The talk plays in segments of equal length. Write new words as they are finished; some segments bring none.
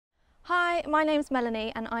Hi, my name's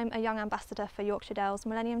Melanie and I'm a Young Ambassador for Yorkshire Dales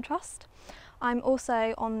Millennium Trust. I'm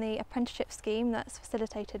also on the apprenticeship scheme that's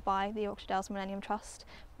facilitated by the Yorkshire Dales Millennium Trust,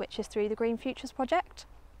 which is through the Green Futures project.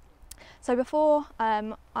 So before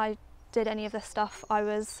I did any of this stuff, I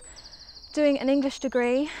was doing an English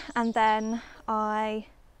degree and then I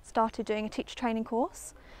started doing a teacher training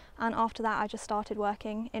course, and after that I just started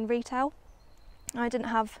working in retail. I didn't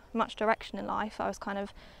have much direction in life. I was kind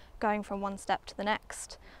of going from one step to the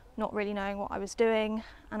next, not really knowing what I was doing,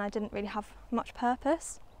 and I didn't really have much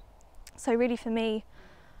purpose. So really for me,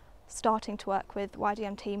 starting to work with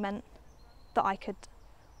YDMT meant that I could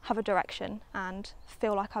have a direction and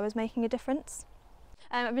feel like I was making a difference.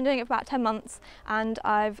 I've been doing it for about 10 months and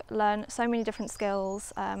I've learned so many different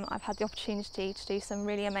skills. I've had the opportunity to do some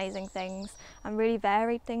really amazing things and really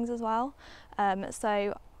varied things as well.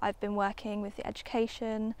 So I've been working with the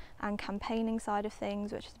education and campaigning side of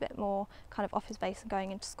things, which is a bit more kind of office-based and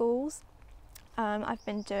going into schools. I've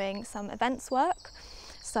been doing some events work.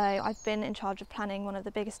 So I've been in charge of planning one of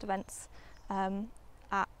the biggest events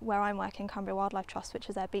at where I'm working, Cumbria Wildlife Trust, which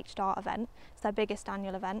is their Beach Dart event. It's their biggest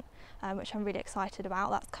annual event, which I'm really excited about.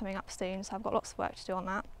 That's coming up soon, so I've got lots of work to do on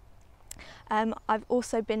that. I've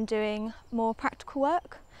also been doing more practical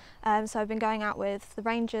work. So I've been going out with the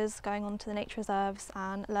rangers, going on to the nature reserves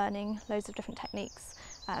and learning loads of different techniques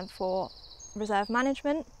for reserve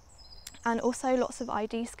management, and also lots of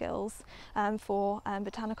ID skills for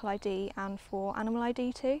botanical ID and for animal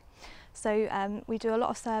ID too. So we do a lot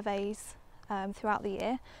of surveys throughout the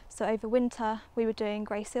year. So over winter we were doing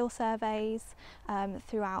grey seal surveys,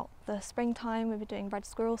 throughout the springtime we were doing red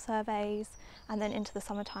squirrel surveys, and then into the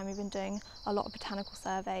summertime we've been doing a lot of botanical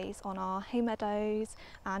surveys on our hay meadows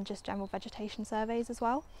and just general vegetation surveys as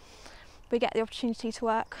well. We get the opportunity to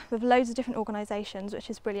work with loads of different organisations, which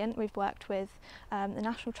is brilliant. We've worked with the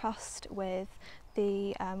National Trust, with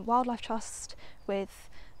the Wildlife Trust, with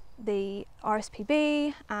the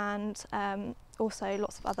RSPB, and also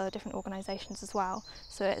lots of other different organisations as well.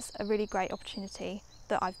 So it's a really great opportunity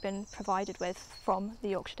that I've been provided with from the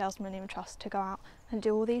Yorkshire Dales Millennium Trust to go out and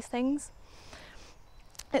do all these things.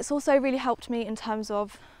 It's also really helped me in terms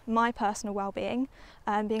of my personal well-being.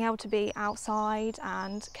 Being able to be outside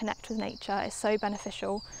and connect with nature is so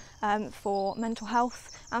beneficial for mental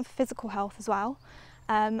health and for physical health as well.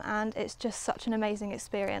 And it's just such an amazing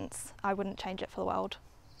experience. I wouldn't change it for the world.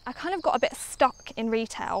 I kind of got a bit stuck in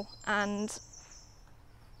retail and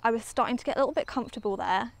I was starting to get a little bit comfortable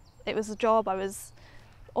there. It was a job, I was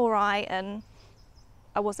alright and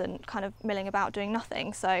I wasn't kind of milling about doing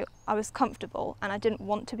nothing, so I was comfortable and I didn't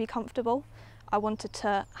want to be comfortable. I wanted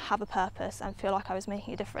to have a purpose and feel like I was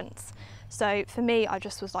making a difference. So for me, I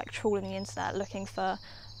just was like trawling the internet looking for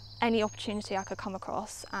any opportunity I could come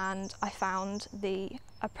across, and I found the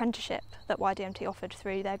apprenticeship that YDMT offered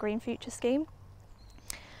through their Green Futures scheme,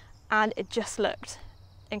 and it just looked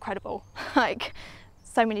incredible. Like,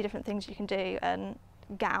 so many different things you can do and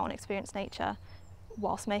get out and experience nature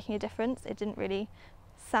whilst making a difference. It didn't really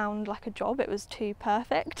sound like a job, it was too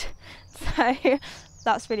perfect. So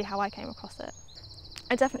that's really how I came across it.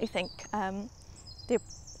 I definitely think the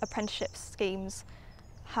apprenticeship schemes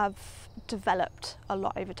have developed a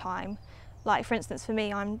lot over time. Like for instance, for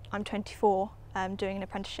me, I'm 24 doing an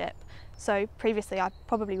apprenticeship. So previously I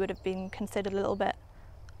probably would have been considered a little bit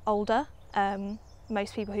older.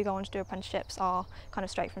 Most people who go on to do apprenticeships are kind of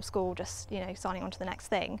straight from school, just, you know, signing on to the next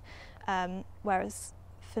thing. Whereas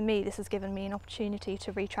for me, this has given me an opportunity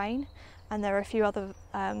to retrain, and there are a few other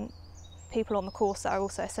people on the course that are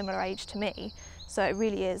also a similar age to me. So it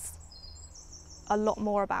really is a lot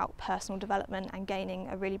more about personal development and gaining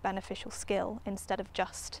a really beneficial skill instead of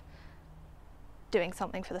just doing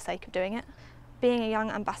something for the sake of doing it. Being a young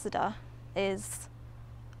ambassador is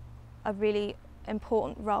a really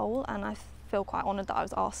important role, and I feel quite honoured that I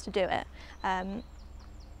was asked to do it.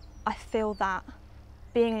 I feel that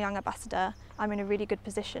being a young ambassador, I'm in a really good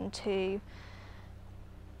position to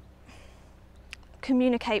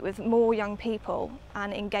communicate with more young people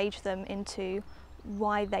and engage them into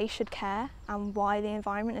why they should care and why the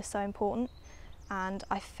environment is so important. And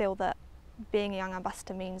I feel that being a young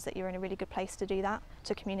ambassador means that you're in a really good place to do that,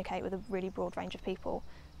 to communicate with a really broad range of people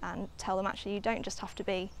and tell them actually you don't just have to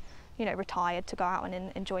be, you know, retired to go out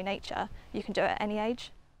and enjoy nature. You can do it at any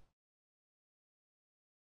age.